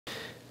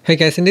Hey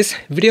guys, in this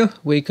video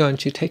we're going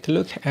to take a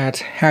look at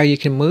how you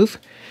can move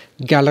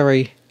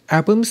gallery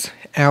albums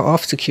out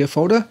of secure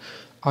folder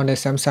on the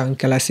Samsung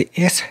Galaxy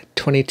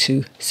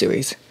S22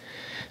 series.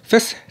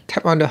 First,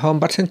 tap on the home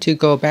button to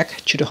go back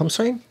to the home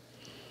screen.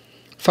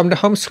 From the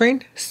home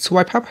screen,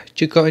 swipe up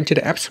to go into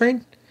the app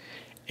screen,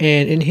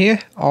 and in here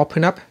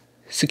open up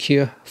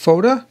secure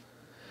folder.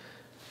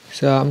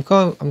 So I'm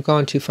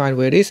going to find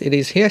where it is. It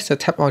is here, so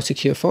tap on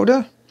secure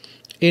folder.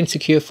 In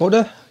secure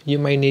folder, you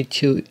may need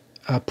to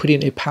put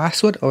in a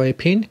password or a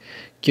PIN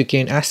to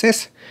gain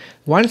access.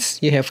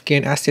 Once you have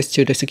gained access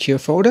to the secure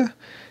folder,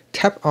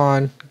 tap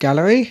on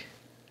gallery.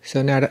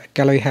 So now the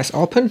gallery has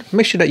opened.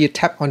 Make sure that you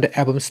tap on the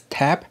albums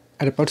tab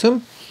at the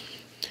bottom.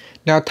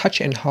 Now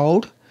touch and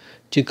hold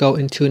to go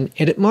into an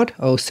edit mode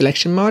or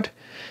selection mode.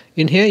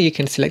 In here you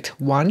can select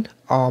one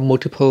or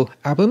multiple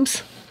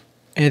albums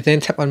and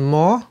then tap on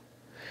more.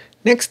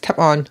 Next, tap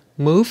on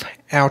move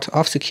out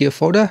of secure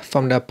folder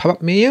from the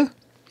pop-up menu,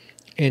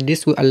 and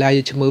this will allow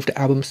you to move the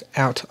albums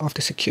out of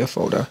the secure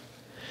folder.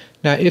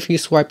 Now if you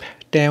swipe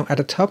down at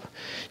the top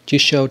to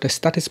show the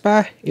status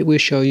bar, it will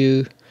show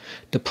you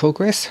the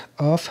progress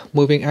of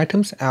moving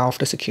items out of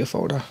the secure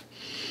folder.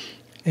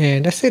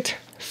 And that's it.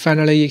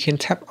 Finally, you can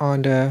tap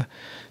on the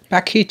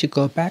back key to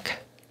go back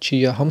to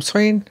your home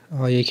screen,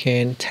 or you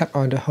can tap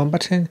on the home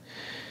button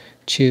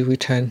to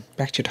return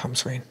back to the home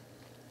screen.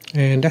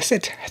 And that's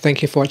it.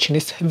 Thank you for watching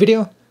this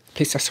video.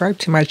 Please subscribe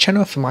to my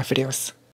channel for more videos.